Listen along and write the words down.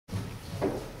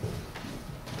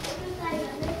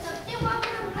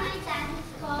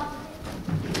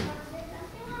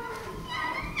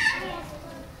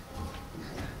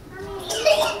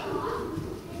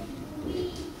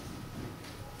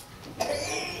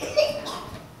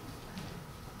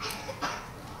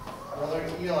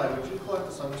Eli, would you collect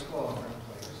the Sunday school offering,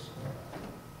 please?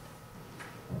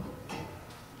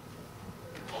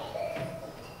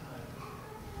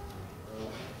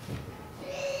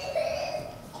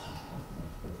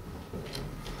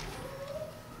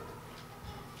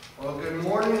 Well, good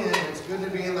morning, and it's good to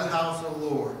be in the house of the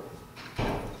Lord.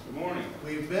 Good morning.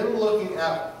 We've been looking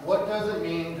at what does it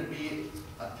mean to be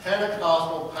a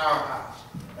Pentecostal powerhouse.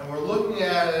 And we're looking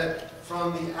at it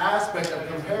from the aspect of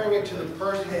comparing it to the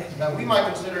person that we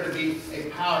might consider to be a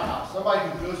powerhouse. Somebody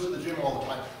who goes to the gym all the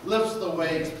time, lifts the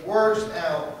weights, works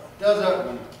out, does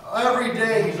it every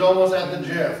day. He's almost at the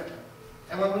gym.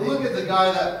 And when we look at the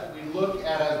guy that we look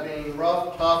at as being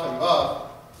rough, tough, and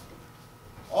buff,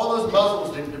 all those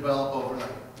muscles didn't develop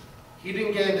overnight. He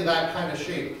didn't get into that kind of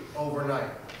shape overnight.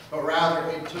 But rather,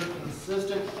 it took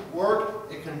consistent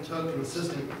work, it took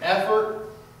consistent effort.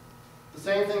 The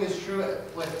same thing is true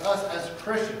with us as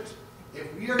Christians.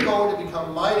 If we are going to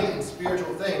become mighty in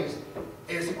spiritual things,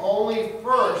 it's only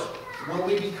first when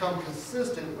we become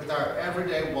consistent with our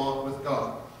everyday walk with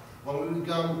God. When we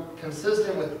become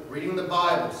consistent with reading the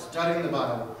Bible, studying the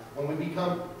Bible, when we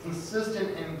become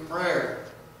consistent in prayer.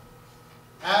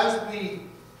 As we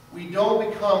don't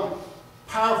become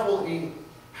powerful in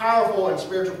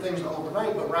spiritual things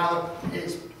overnight, but rather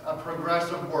it's a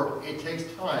progressive work. It takes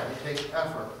time. It takes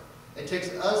effort. It takes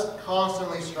us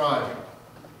constantly striving.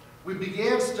 We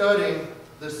began studying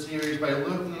this series by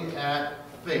looking at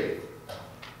faith.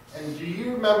 And do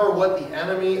you remember what the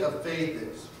enemy of faith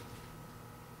is?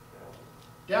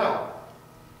 Doubt.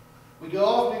 We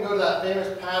often go to that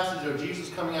famous passage of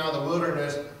Jesus coming out of the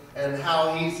wilderness and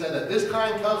how he said that this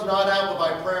kind comes not out but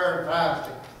by prayer and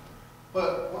fasting.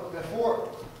 But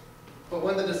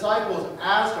when the disciples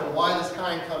asked him why this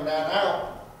kind come not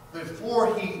out,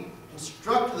 before he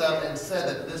instructed them and said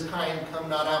that this kind come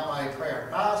not out by prayer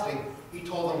and fasting, he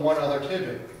told them one other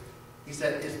tidbit. He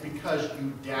said, it's because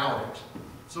you doubt it.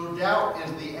 So doubt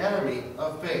is the enemy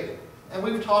of faith. And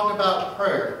we've talked about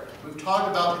prayer. We've talked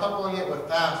about coupling it with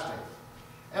fasting.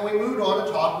 And we moved on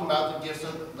to talking about the gifts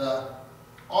of the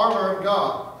armor of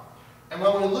God. And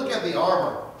when we look at the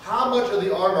armor, how much of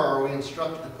the armor are we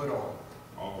instructed to put on?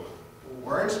 All of it.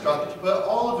 We're instructed to put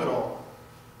all of it on.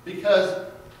 Because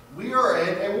we are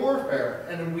in a warfare.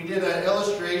 And we did an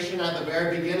illustration at the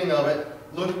very beginning of it,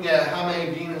 looking at how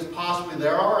many demons possibly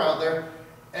there are out there.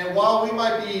 And while we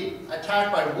might be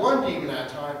attacked by one demon at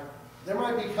a time, there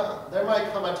might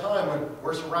come a time when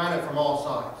we're surrounded from all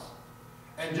sides.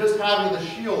 And just having the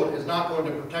shield is not going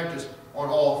to protect us on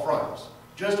all fronts.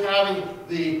 Just having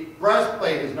the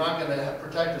breastplate is not going to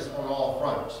protect us on all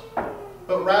fronts.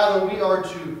 But rather, we are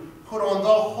to put on the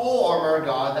whole armor of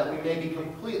God that we may be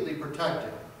completely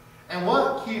protected. And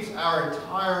what keeps our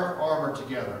entire armor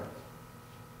together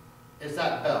is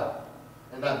that belt.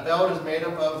 And that belt is made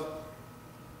up of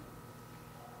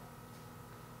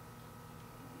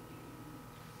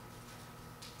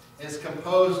is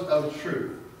composed of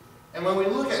truth. And when we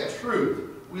look at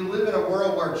truth, we live in a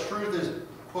world where truth is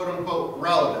quote-unquote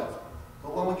relative.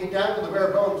 But when we get down to the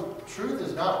bare bones, truth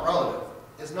is not relative.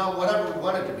 It's not whatever we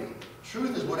want it to be.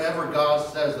 Truth is whatever God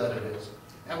says that it is.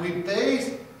 And we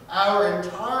base our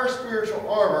entire spiritual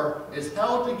armor is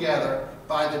held together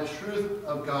by the truth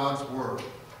of God's Word.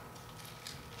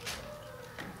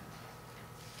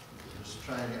 Just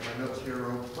trying to get my notes here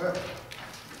real quick.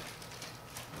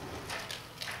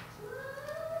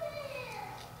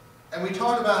 And we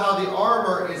talked about how the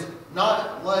armor is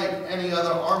not like any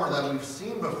other armor that we've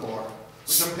seen before.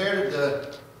 We compared it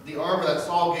to the armor that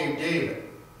Saul gave David.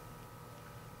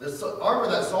 The armor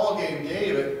that Saul gave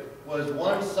David was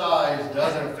one size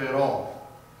doesn't fit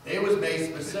all. It was made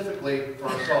specifically for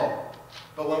Saul.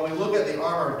 But when we look at the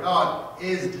armor of God, it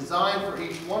is designed for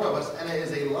each one of us, and it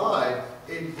is alive.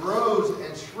 It grows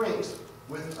and shrinks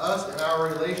with us and our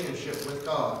relationship with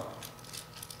God.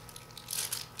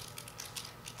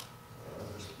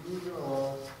 Moving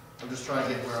along. I'm just trying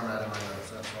to get where I'm at in my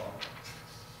notes, that's all.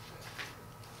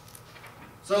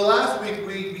 So last week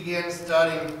we began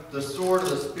studying the sword of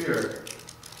the Spirit,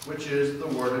 which is the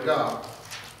Word of God.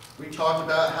 We talked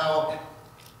about how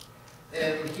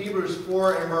in Hebrews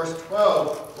 4 and verse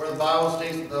 12, where the Bible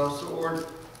states that the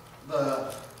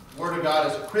Word of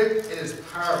God is quick, it is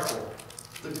powerful.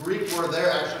 The Greek word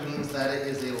there actually means that it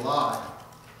is alive.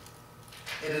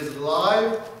 It is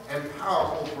alive and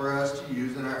powerful for us to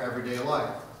use in our everyday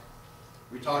life.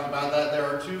 We talked about that there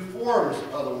are two forms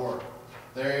of the Word.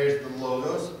 There is the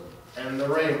Logos and the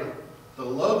Rhema. The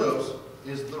Logos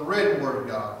is the written Word of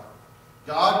God.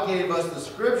 God gave us the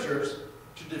Scriptures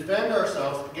to defend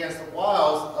ourselves against the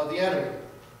wiles of the enemy.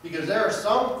 Because there are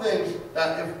some things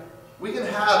that if we can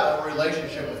have a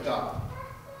relationship with God.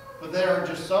 But there are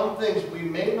just some things we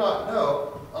may not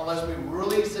know unless we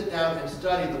really sit down and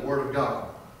study the Word of God.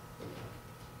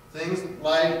 Things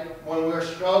like when we're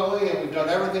struggling and we've done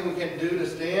everything we can do to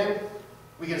stand,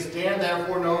 we can stand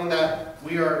therefore knowing that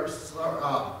we are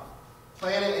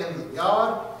planted in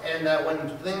God, and that when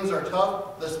things are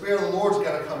tough, the Spirit of the Lord's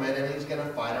going to come in and He's going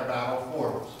to fight our battle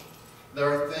for us. There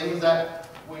are things that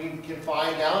we can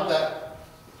find out that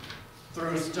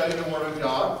through studying the Word of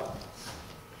God,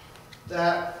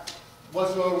 that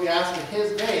whatsoever we ask in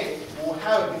His name, we'll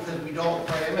have it because we don't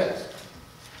pray amiss.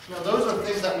 Now, those are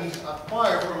things that we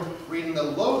acquire from reading the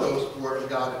Logos Word of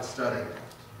God and studying it.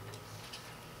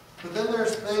 But then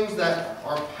there's things that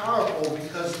are powerful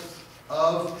because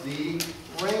of the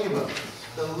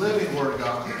Rhema, the living Word of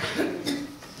God.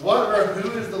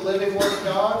 Who is the living Word of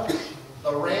God?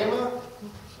 The Rhema.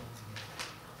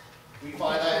 We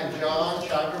find that in John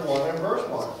chapter 1 and verse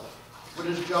 1. What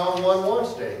does John 1:1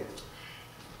 state?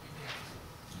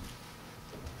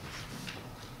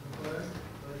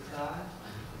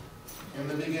 In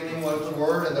the beginning was the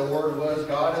Word, and the Word was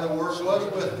God, and the Word was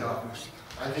with God.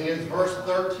 I think it's verse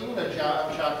 13 of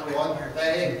chapter 1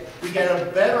 that we get a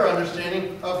better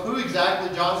understanding of who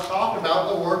exactly John's talking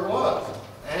about the Word was.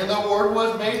 And the Word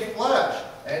was made flesh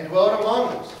and dwelt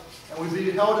among us. And we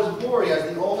beheld His glory as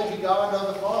the only begotten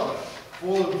of the Father,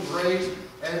 full of grace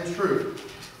and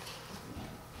truth.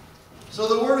 So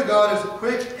the Word of God is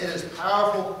quick, it is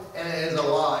powerful, and it is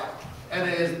alive. And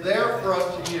it is there for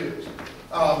us to use.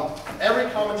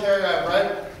 Every commentary I've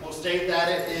read will state that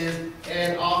it is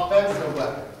an offensive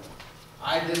weapon.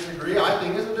 I disagree. I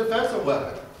think it's a defensive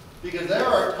weapon. Because there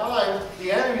are times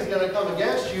the enemy is going to come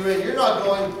against you, and you're not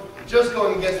just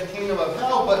going against the kingdom of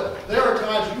hell, but there are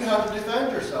times you have to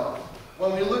defend yourself.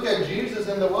 When we look at Jesus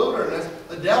in the wilderness,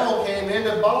 the devil came in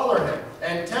to bother him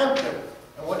and tempt him.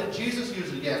 And what did Jesus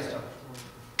use against him?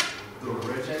 The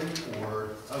written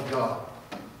Word of God.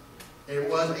 It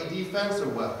was a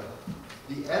defensive weapon.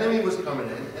 The enemy was coming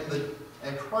in,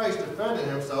 and Christ defended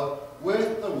Himself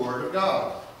with the Word of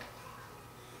God.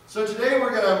 So today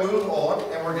we're going to move on,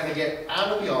 and we're going to get out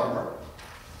of the armor,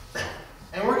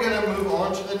 and we're going to move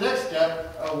on to the next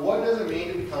step of what does it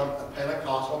mean to become a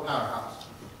Pentecostal powerhouse.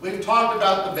 We've talked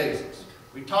about the basics.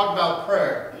 We've talked about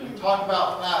prayer. We've talked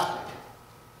about fasting.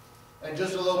 And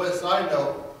just a little bit side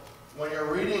note, when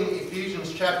you're reading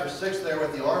Ephesians chapter 6 there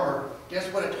with the armor, guess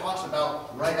what it talks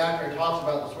about right after it talks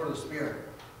about the sword of the Spirit?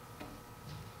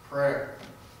 Prayer.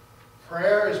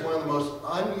 Prayer is one of the most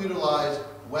unutilized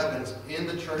weapons in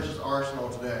the church's arsenal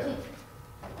today.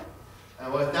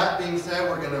 And with that being said,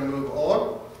 we're going to move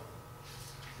on.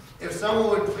 If someone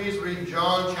would please read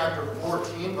John chapter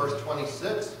 14, verse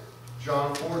 26.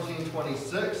 John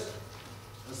 14:26.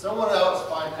 And someone else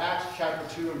find Acts chapter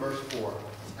 2 and verse 4.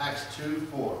 Acts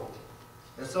 2:4.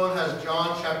 If someone has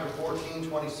John chapter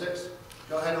 14:26,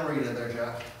 go ahead and read it there,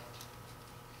 Jeff.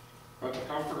 But the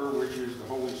Comforter, which is the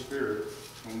Holy Spirit,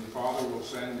 whom the Father will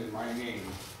send in my name,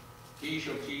 He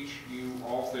shall teach you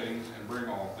all things and bring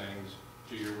all things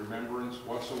to your remembrance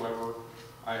whatsoever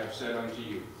I have said unto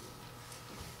you.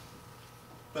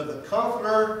 But the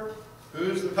Comforter,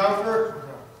 who's the Comforter?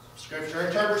 Scripture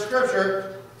interprets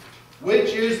Scripture.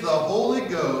 Which is the Holy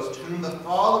Ghost, whom the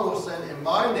Father will send in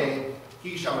my name.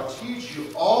 He shall teach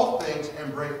you all things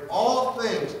and bring all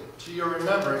things to your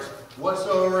remembrance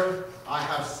whatsoever I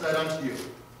have said unto you.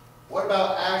 What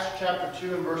about Acts chapter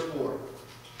 2 and verse 4?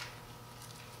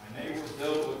 And they were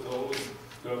filled with the Holy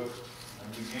Ghost, and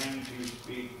began to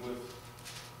speak with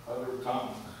other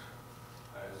tongues,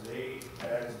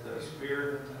 as the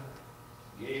Spirit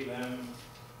gave them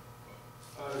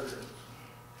utterance.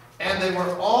 And they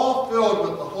were all filled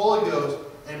with the Holy Ghost,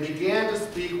 and began to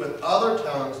speak with other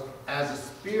tongues, as the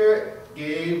Spirit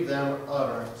gave them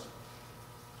utterance.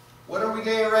 What are we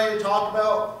getting ready to talk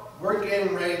about? We're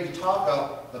getting ready to talk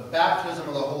about the baptism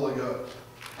of the Holy Ghost.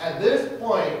 At this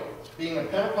point, being a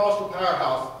Pentecostal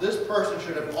powerhouse, this person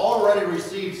should have already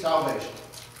received salvation.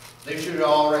 We've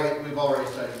already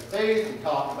studied faith, we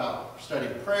talked about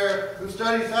studied prayer, we've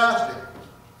studied fasting.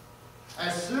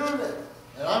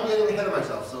 And I'm getting ahead of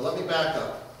myself, so let me back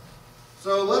up.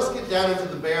 So let's get down into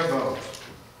the bare bones.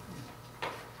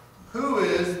 Who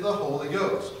is the Holy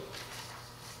Ghost?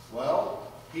 Well,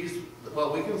 He's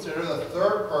what we consider the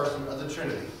third person of the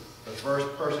Trinity. The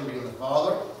first person being the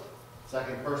Father,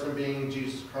 second person being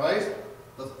Jesus Christ,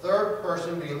 the third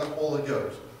person being the Holy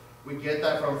Ghost. We get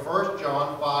that from 1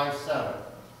 John 5:7.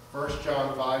 1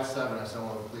 John 5:7, if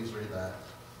someone would please read that.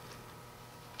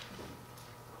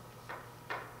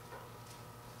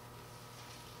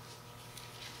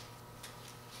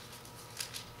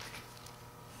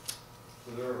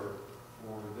 For there are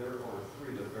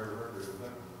three that bear record of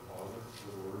heaven, the Father,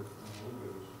 the Word, and the Holy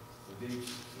Ghost, but these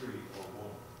three are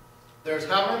one. There's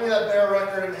how many that bear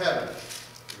record in heaven?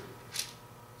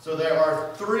 So there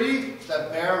are three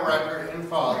that bear record in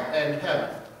heaven.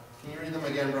 Can you read them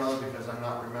again, brother? Because I'm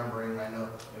not remembering my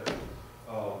note. Yeah.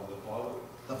 The Father.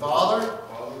 The Father,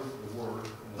 The Word.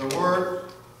 the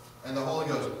Word, and the Holy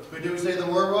Ghost. Who do we say the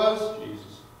Word was?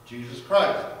 Jesus. Jesus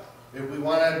Christ. If we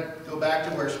want to go back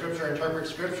to where Scripture interprets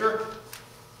Scripture,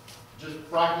 just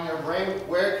rocking your brain,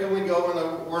 where can we go in the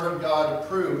Word of God to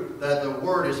prove that the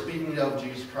Word is speaking of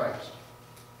Jesus Christ?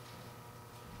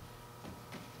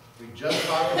 We just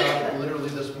talked about it literally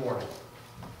this morning.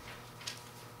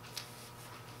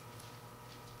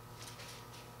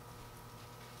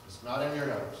 It's not in your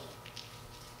notes.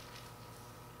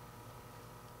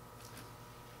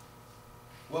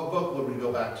 What book would we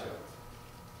go back to?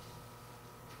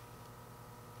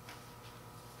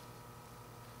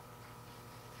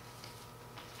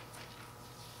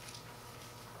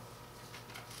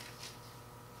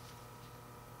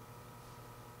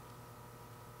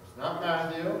 It's not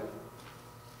Matthew.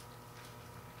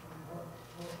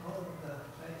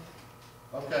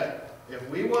 Okay, if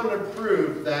we want to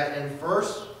prove that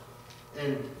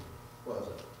what was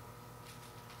it?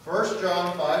 1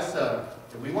 John 5:7,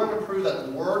 if we want to prove that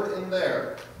the word in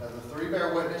there, that the three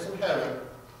bear witness in heaven,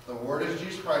 the word is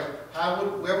Jesus Christ,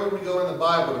 where would we go in the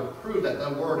Bible to prove that the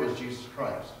word is Jesus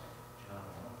Christ?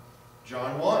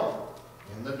 John 1.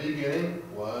 In the beginning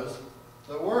was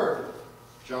the Word.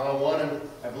 John 1, and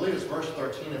I believe it's verse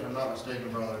 13, if I'm not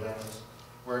mistaken, Brother Dennis,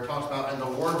 where it talks about, and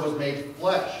the Word was made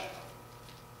flesh.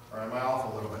 Or am I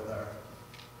off a little bit there?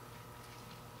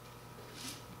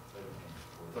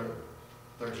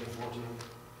 13, 14.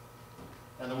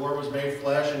 And the Word was made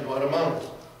flesh and dwelt among us.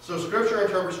 So Scripture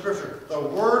interprets Scripture. The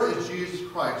Word is Jesus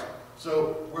Christ.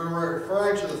 So we're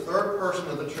referring to the third person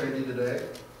of the Trinity today.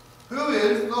 Who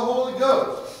is the Holy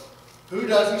Ghost? Who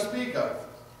does he speak of?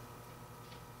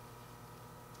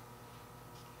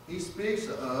 He speaks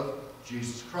of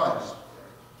Jesus Christ.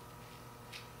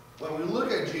 When we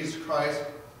look at Jesus Christ,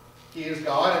 he is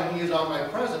God and he is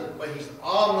omnipresent, but he's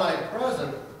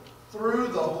omnipresent through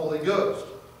the Holy Ghost.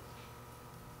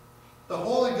 The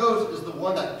Holy Ghost is the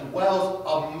one that dwells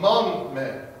among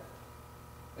men.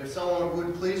 If someone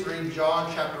would please read John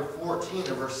chapter 14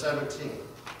 and verse 17.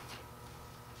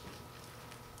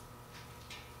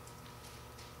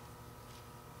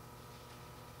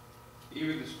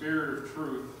 Even the Spirit of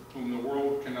truth, whom the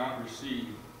world cannot receive,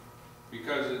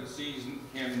 because it sees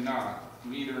him not,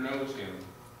 neither knows him.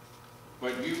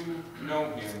 But you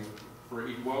know him, for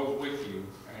he dwells with you,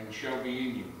 and shall be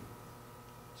in you.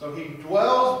 So he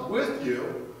dwells with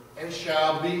you, and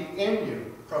shall be in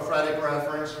you. Prophetic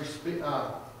reference, speaking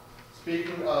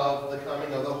of the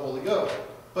coming of the Holy Ghost.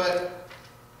 But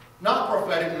not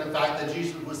prophetic in the fact that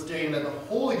Jesus was stating that the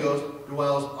Holy Ghost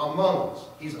dwells among us.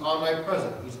 He's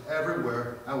omnipresent. He's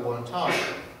everywhere at one time.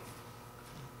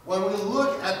 When we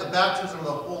look at the baptism of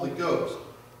the Holy Ghost,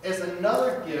 it's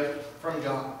another gift from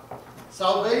God.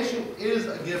 Salvation is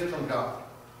a gift from God.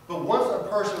 But once a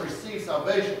person receives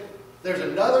salvation, there's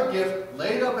another gift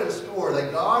laid up in store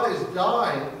that God is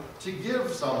dying to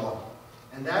give someone.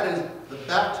 And that is the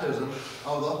baptism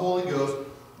of the Holy Ghost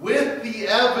with the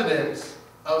evidence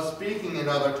of speaking in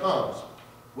other tongues.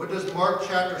 What does Mark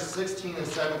chapter 16 and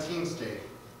 17 state?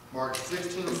 Mark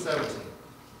 16 and 17.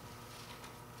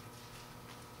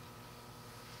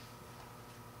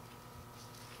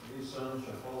 These signs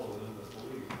shall follow them that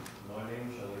believe. In my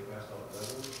name shall they cast out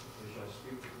devils. They shall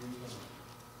speak with new tongues.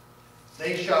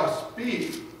 They shall speak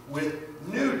with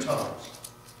new tongues.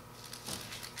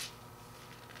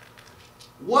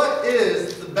 What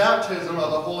is the baptism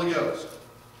of the Holy Ghost?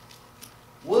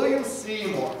 William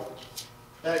Seymour,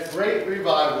 that great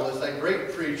revivalist, that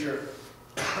great preacher,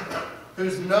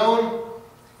 who's known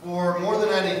for more than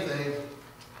anything,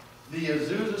 the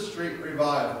Azusa Street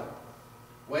Revival,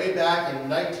 way back in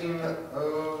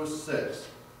 1906.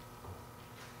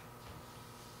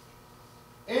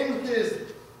 In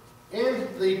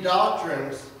the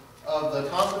doctrines of the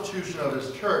constitution of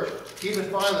his church, he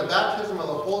defined the baptism of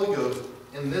the Holy Ghost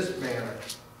in this manner.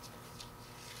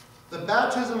 The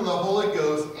baptism of the Holy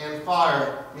Ghost and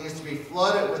fire means to be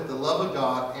flooded with the love of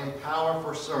God and power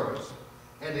for service,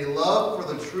 and a love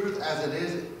for the truth as it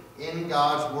is in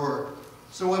God's Word.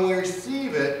 So when we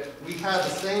receive it, we have the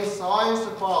same signs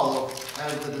to follow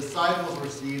as the disciples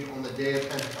received on the day of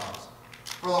Pentecost.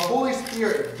 For the Holy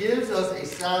Spirit gives us a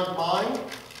sound mind,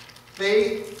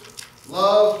 faith,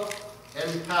 love,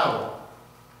 and power.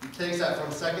 He takes that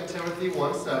from 2 Timothy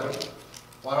 1:7.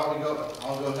 Why don't we go,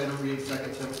 I'll go ahead and read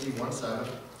 2 Timothy 1:7.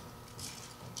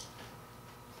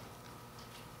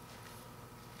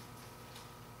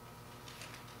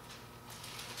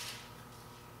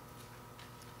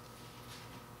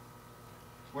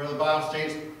 where the Bible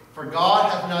states, "For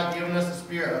God hath not given us a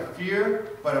spirit of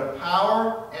fear, but of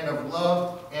power and of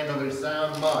love and of a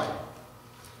sound mind."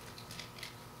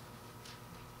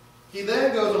 He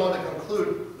then goes on to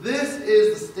conclude, this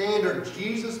is the standard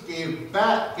Jesus gave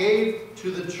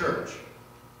to the church.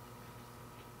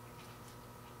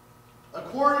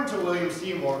 According to William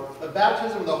Seymour, the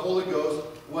baptism of the Holy Ghost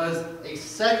was a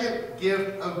second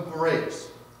gift of grace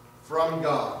from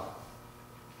God.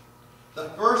 The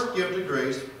first gift of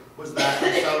grace was that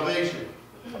of salvation.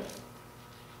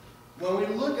 When we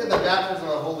look at the baptism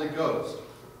of the Holy Ghost,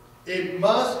 it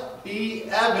must be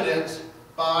evidenced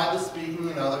by the speaking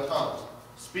in other tongues.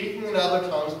 Speaking in other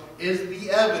tongues is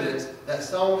the evidence that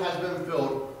someone has been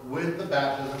filled with the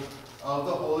baptism of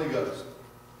the Holy Ghost.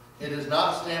 It is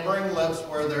not stammering lips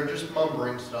where they're just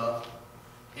mumbling stuff.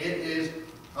 It is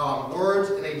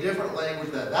words in a different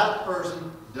language that that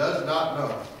person does not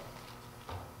know.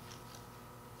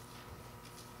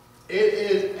 It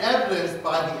is evidenced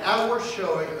by the outward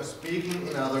showing of speaking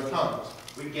in other tongues.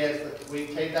 We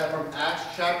take that from Acts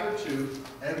chapter 2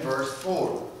 and verse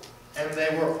 4. "And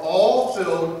they were all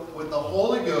filled with the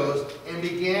Holy Ghost and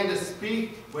began to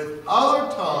speak with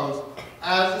other tongues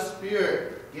as the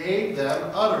Spirit gave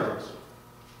them utterance."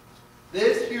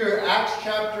 This here, Acts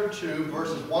chapter 2,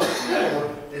 verses 1 through 4,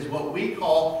 is what we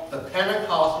call the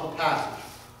Pentecostal passage.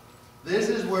 This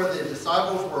is where the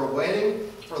disciples were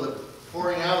waiting for the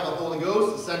pouring out of the Holy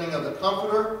Ghost, the sending of the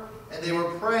Comforter, and they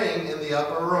were praying in the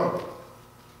upper room.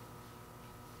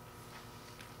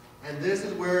 And this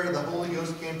is where the Holy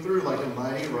Ghost came through like a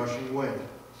mighty rushing wind.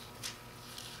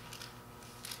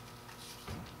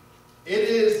 It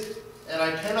is, and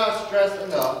I cannot stress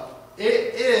enough,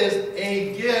 it is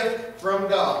a gift from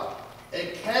God.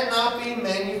 It cannot be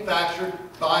manufactured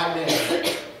by man.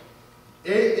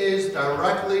 It is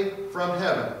directly from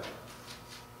heaven.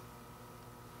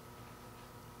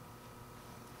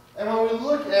 And when we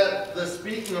look at the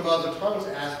speaking of other tongues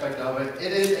aspect of it,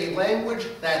 it is a language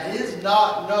that is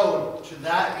not known to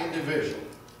that individual.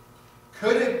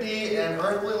 Could it be an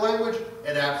earthly language?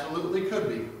 It absolutely could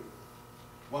be.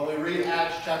 When we read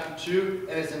Acts chapter 2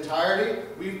 in its entirety,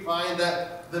 we find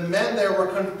that the men there were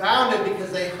confounded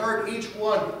because they heard each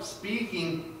one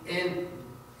speaking in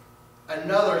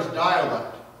another's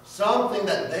dialect. Something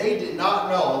that they did not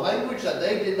know, a language that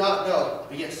they did not know,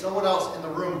 but yet someone else in the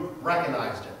room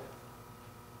recognized it.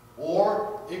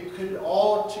 Or it could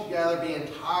altogether be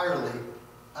entirely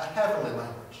a heavenly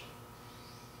language.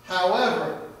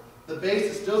 However, the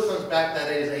basis still comes back that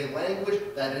it is a language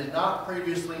that is not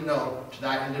previously known to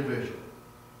that individual.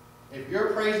 If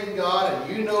you're praising God and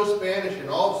you know Spanish and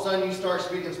all of a sudden you start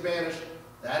speaking Spanish,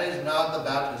 that is not the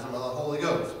baptism of the Holy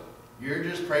Ghost. You're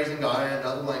just praising God in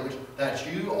another language that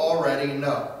you already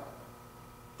know.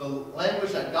 The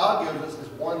language that God gives us is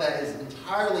one that is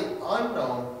entirely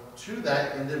unknown to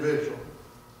that individual.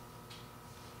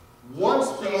 So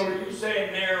are you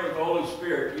saying there with the Holy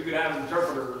Spirit, you could have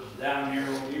interpreters down here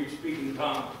when you speak in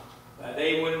tongues, that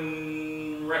they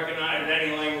wouldn't recognize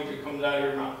any language that comes out of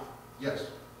your mouth?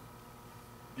 Yes.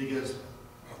 Because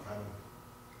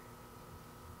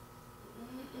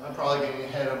I'm probably getting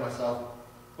ahead of myself.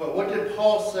 But what did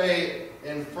Paul say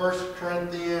in 1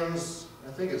 Corinthians,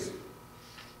 I think it's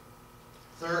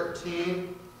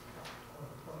 13?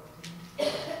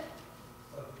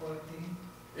 14?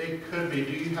 It could be.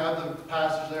 Do you have the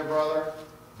passage there, brother?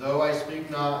 Though I speak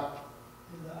not.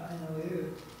 I know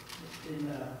here, it's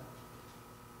in,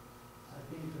 I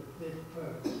think the 5th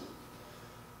verse.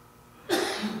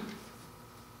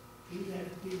 He that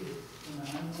speaketh in an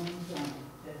unknown tongue,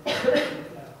 that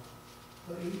himself.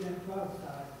 For he that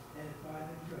prophesied, that is by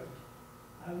the church.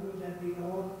 I would that be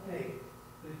all faith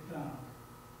with tongues,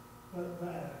 but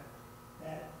rather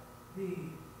that he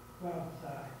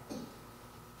prophesied.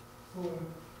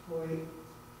 For a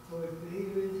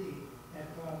believer is he that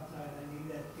prophesied, and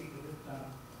he that speaketh with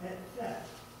tongues, except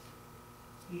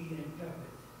he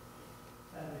interpret,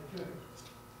 that the church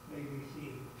may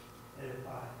receive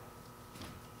edified.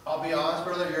 I'll be honest,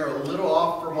 brother, you're a little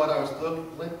off from what I was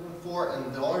looking for,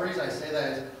 and the only reason I say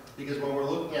that is because when we're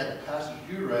looking at the passage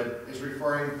you read, is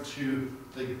referring to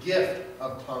the gift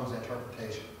of tongues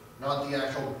interpretation, not the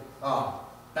actual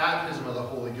baptism of the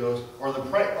Holy Ghost, or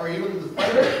even the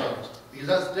praying in tongues, because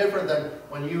that's different than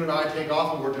when you and I take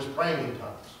off and we're just praying in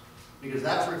tongues, because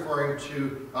that's referring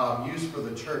to use for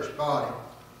the church body.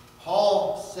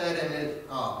 Paul said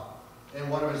in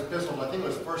one of his epistles, I think it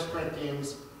was 1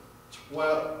 Corinthians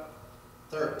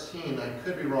 13, I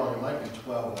could be wrong, it might be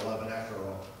 12 or 11 after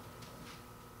all.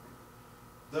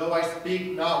 Though I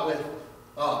speak not with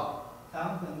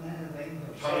Tongues of men of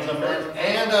angels. tongues of men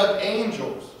and of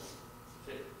angels.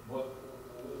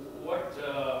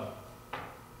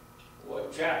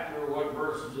 What chapter, what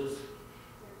verse is this?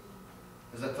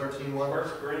 Is that 13:1? 1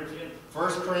 Corinthians? 1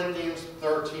 Corinthians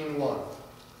 13:1.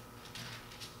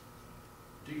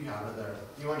 Do you have it there?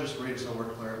 You want to just read it so we're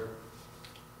clear?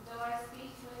 Though I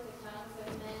speak with the tongues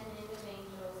of men and of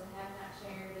angels and have not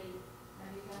charity, I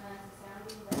become as a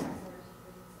sounding brass or as a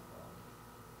cymbal.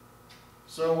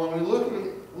 So when we're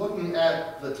looking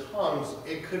at the tongues,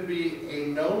 it could be a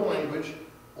known language,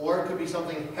 or it could be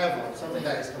something heavenly, something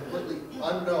that is completely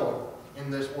unknown in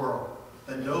this world,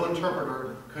 that no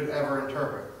interpreter could ever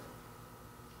interpret.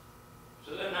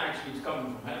 So then actually it's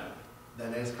coming from heaven.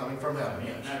 Then it's coming from I heaven. mean,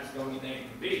 Yes. that's the only thing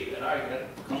it could be, that I got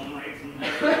come right from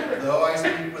heaven. Though I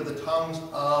speak with the tongues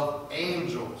of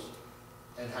angels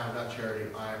and have not charity,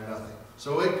 I am nothing.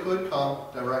 So it could come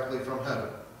directly from heaven.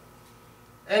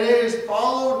 And it is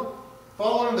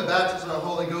following the baptism of the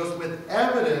Holy Ghost with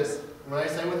evidence. When I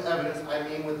say with evidence, I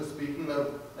mean with the speaking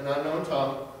of an unknown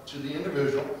tongue to the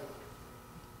individual,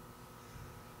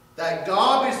 that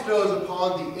God bestows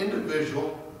upon the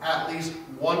individual at least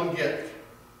one gift.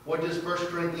 What does 1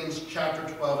 Corinthians chapter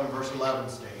 12 and verse 11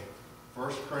 state?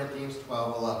 1 Corinthians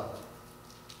 12:11.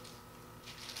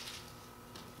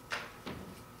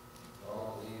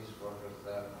 All these worketh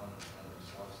that one and the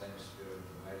selfsame Spirit,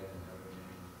 dividing every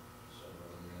man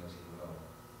severally as he will.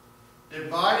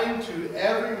 Dividing to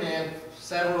every man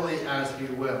severally as he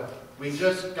will. We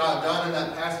just got done in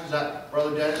that passage that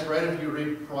Brother Dennis read. If you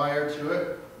read prior to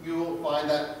it, you will find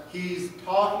that he's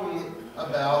talking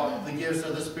about the gifts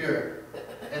of the Spirit.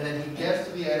 And then he gets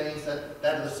to the end and he said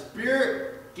that the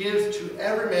Spirit gives to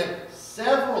every man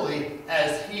severally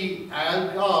as he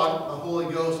and God, the Holy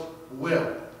Ghost,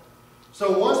 will.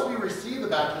 So once we receive the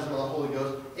baptism of the Holy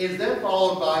Ghost, it is then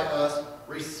followed by us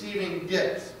receiving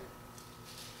gifts.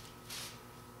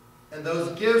 And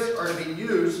those gifts are to be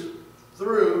used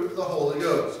through the Holy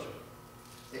Ghost.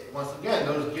 Once again,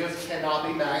 those gifts cannot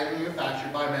be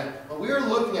manufactured by men. When we are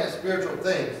looking at spiritual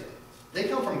things, they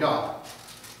come from God.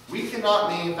 We cannot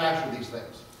manufacture these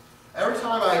things. Every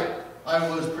time I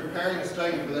was preparing and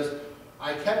studying for this,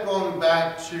 I kept going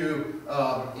back to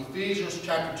Ephesians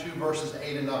chapter 2, verses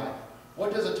 8 and 9.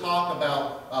 What does it talk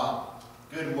about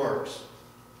good works?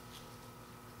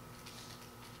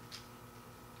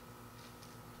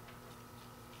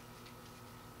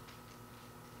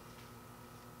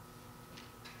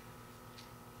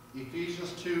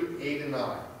 Ephesians 2, 8 and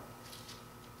 9.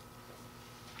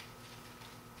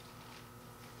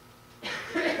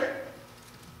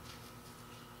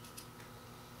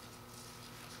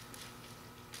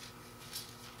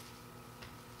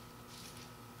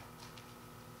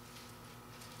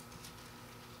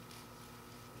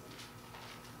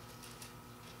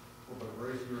 For by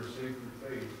grace you are saved through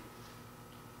faith,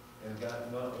 and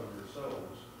that not of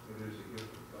yourselves, it is a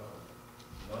gift of God,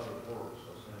 not of works,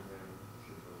 lest any man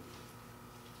should boast.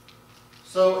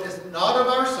 So it's not of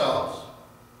ourselves.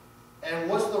 And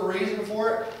what's the reason for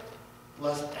it?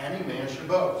 Lest any man should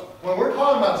boast. When we're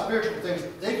talking about spiritual things,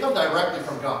 they come directly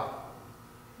from God.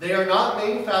 They are not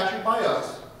manufactured by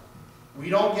us. We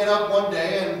don't get up one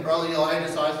day and Brother Eli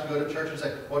decides to go to church and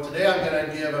say, well, today I'm going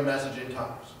to give a message in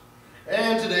tongues.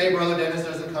 And today Brother Dennis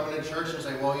doesn't come into church and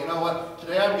say, well, you know what,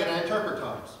 today I'm going to interpret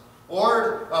tongues.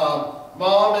 Or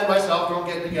Mom and myself don't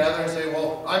get together and say,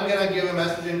 well, I'm going to give a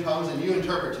message in tongues and you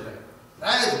interpret today.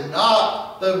 That is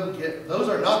not those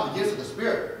are not the gifts of the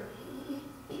Spirit.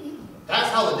 That's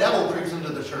how the devil creeps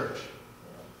into the church.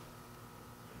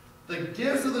 The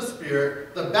gifts of the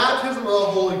Spirit, the baptism of the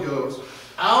Holy Ghost,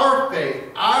 our faith,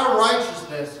 our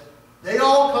righteousness, they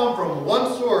all come from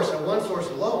one source and one source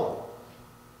alone.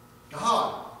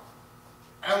 God.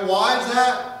 And why is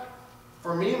that?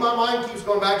 For me, my mind keeps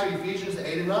going back to Ephesians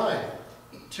 8 and 9.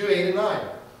 2, 8 and 9.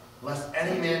 Lest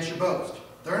any man should boast.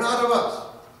 They're not of us.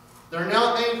 They're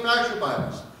not manufactured by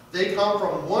us. They come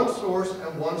from one source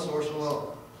and one source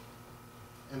alone.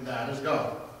 And that is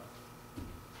God.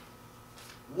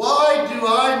 Why do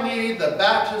I need the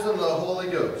baptism of the Holy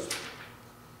Ghost?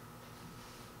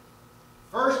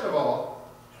 First of all,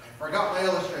 I forgot my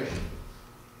illustration.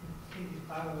 Give you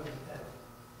power over the devil.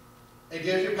 It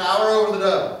gives you power over the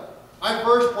devil. My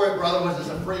first point, brother, was it's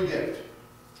a free gift.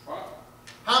 What?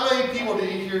 How many people do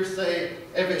you hear say,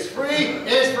 if it's free,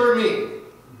 it's for me?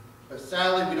 But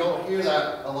sadly, we don't hear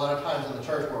that a lot of times in the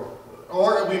church world.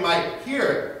 Or we might hear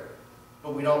it,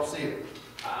 but we don't see it.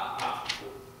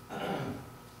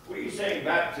 What are you saying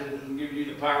baptism gives you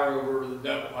the power over the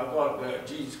devil? I thought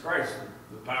Jesus Christ was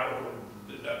the power over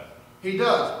the devil. He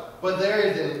does. But there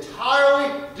is an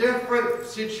entirely different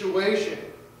situation.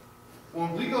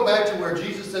 When we go back to where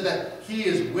Jesus said that He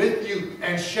is with you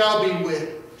and shall be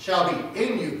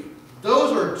in you,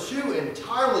 those are two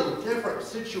entirely different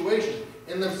situations.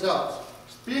 in themselves.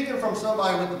 Speaking from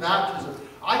somebody with the baptism,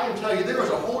 I can tell you there was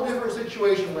a whole different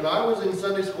situation when I was in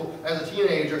Sunday school as a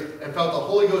teenager and felt the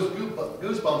Holy Ghost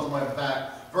goosebumps in my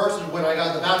back versus when I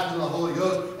got the baptism of the Holy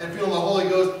Ghost and feeling the Holy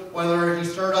Ghost, whether He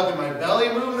stirred up in my belly,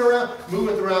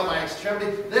 moving throughout my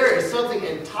extremity. There is something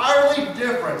entirely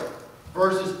different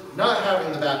versus not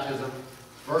having the baptism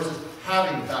versus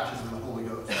having the baptism of the Holy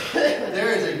Ghost.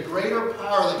 There is a greater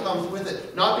power that comes with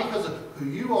it, not because of who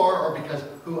you are or because of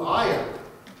who I am,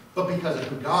 but because of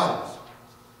who God is.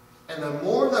 And the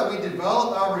more that we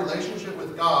develop our relationship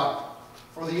with God,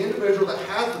 for the individual that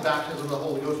has the baptism of the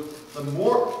Holy Ghost, the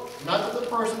more, not that the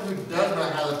person who does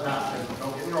not have the baptism,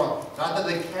 don't get me wrong, not that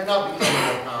they cannot become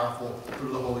more powerful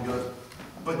through the Holy Ghost,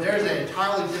 but there's an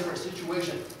entirely different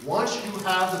situation. Once you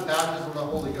have the baptism of the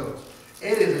Holy Ghost,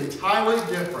 it is entirely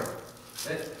different.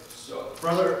 So,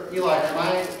 Brother Eli, am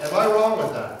I wrong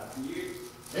with that?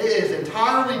 It is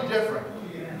entirely different.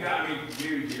 you got me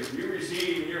confused here. You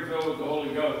receive and you're filled with the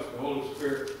Holy Ghost, the Holy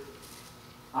Spirit.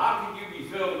 How can you be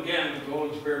filled again with the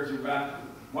Holy Spirit through baptism?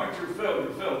 Once you're filled,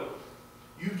 you're filled.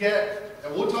 You get,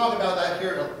 and we'll talk about that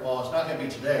here, well, it's not going to be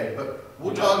today, but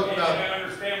we'll talk You about,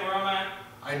 understand where I'm at?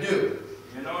 I do.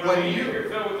 You know what When I mean? you- If you're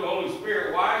filled with the Holy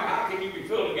Spirit, how can you be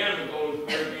filled again with the Holy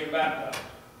Spirit being baptized?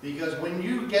 Because when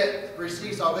you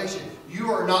receive salvation,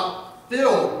 you are not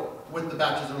filled with the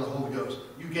baptism of the Holy Ghost.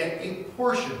 You get a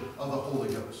portion of the Holy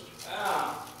Ghost.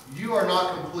 Ah, You are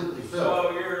not completely filled.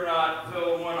 so you're not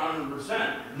filled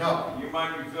 100%. No. You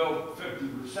might be filled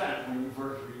 50% when you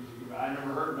first receive it. I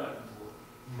never heard that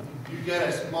before. You get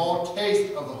a small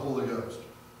taste of the Holy Ghost.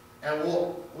 And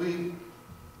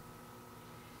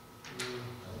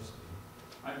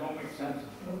That don't make sense.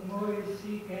 The more you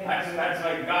seek That's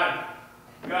like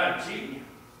God cheating you.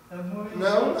 the more you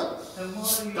No, the more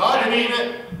you God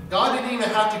didn't even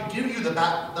have to give you the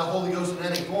Holy Ghost in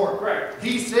any form. Correct.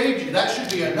 He saved you. That should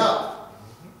be enough.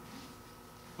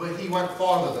 But He went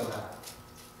farther than that.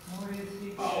 the more you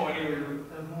seek Oh, and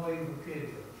the more you will give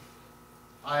you.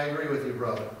 I agree with you,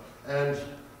 brother. And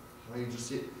let me just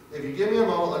see. If you give me a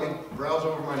moment, let me browse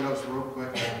over my notes real quick.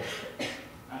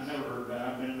 I never heard that.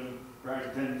 I've been to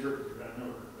probably 10 churches. I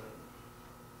never heard that.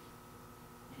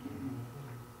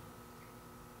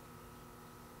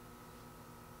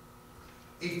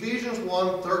 Ephesians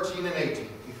 1, 13 and 18.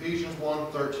 Ephesians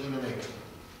 1, 13 and 18.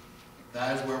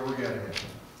 That is where we're getting it.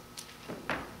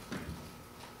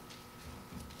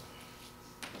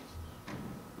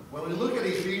 When we look at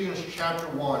Ephesians chapter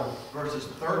 1, verses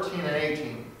 13 and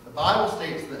 18, the Bible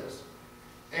states this: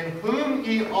 "In whom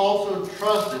ye also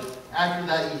trusted after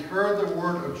that ye heard the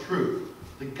word of truth,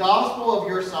 the gospel of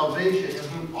your salvation, in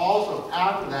whom also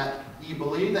after that ye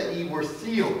believed that ye were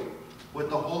sealed with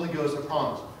the Holy Ghost of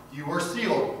promise." You were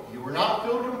sealed. You were not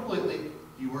filled completely.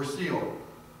 You were sealed.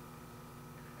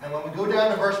 And when we go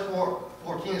down to verse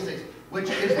 14, it says, "Which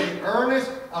is the earnest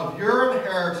of your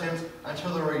inheritance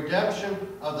until the redemption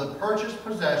of the purchased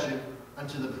possession,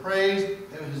 unto the praise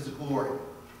of His glory."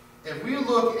 If we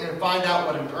look and find out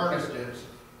what an earnest is,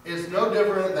 it's no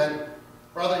different than,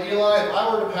 Brother Eli, if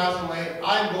I were to pass away,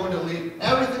 I'm going to leave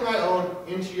everything I own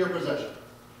into your possession.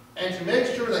 And to make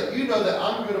sure that you know that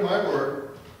I'm good at my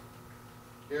word,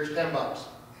 here's $10.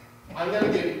 I'm going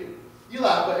to give you. You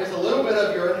laugh, but it's a little bit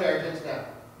of your inheritance now.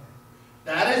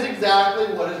 That is exactly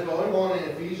what is going on in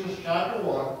Ephesians chapter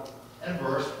 1 and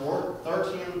verse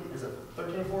 13. Is it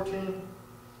 13, 14?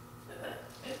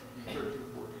 13, 14.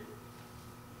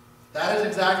 That is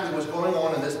exactly what's going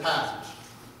on in this passage.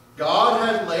 God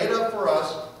has laid up for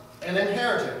us an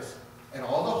inheritance. And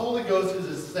all the Holy Ghost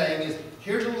is saying is,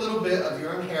 here's a little bit of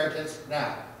your inheritance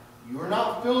now. You are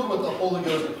not filled with the Holy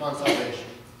Ghost upon salvation.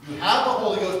 You have the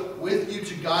Holy Ghost with you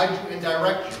to guide you and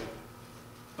direct you.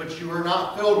 But you are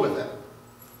not filled with Him.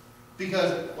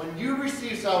 Because when you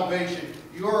receive salvation,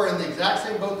 you are in the exact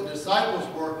same boat the disciples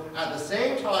were at the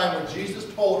same time when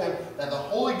Jesus told him that the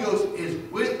Holy Ghost is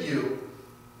with you.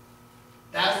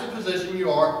 That's the position you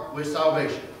are with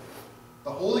salvation.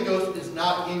 The Holy Ghost is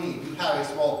not in you. You have a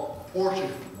small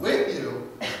portion with you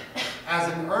as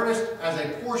an earnest, as a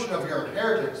portion of your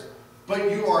inheritance, but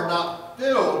you are not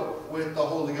filled with the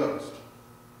Holy Ghost.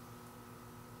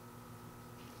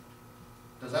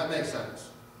 Does that make sense?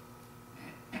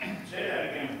 Say that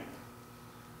again.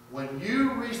 When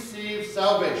you receive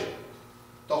salvation,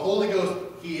 the Holy Ghost,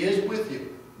 He is with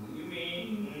you. You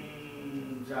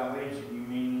mean salvation? You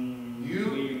mean You-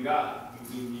 believe in God?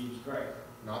 You mean Jesus Christ?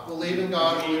 Not believe in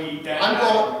God. You mean I'm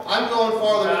going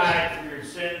farther than that. died for your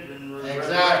sins and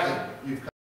Exactly.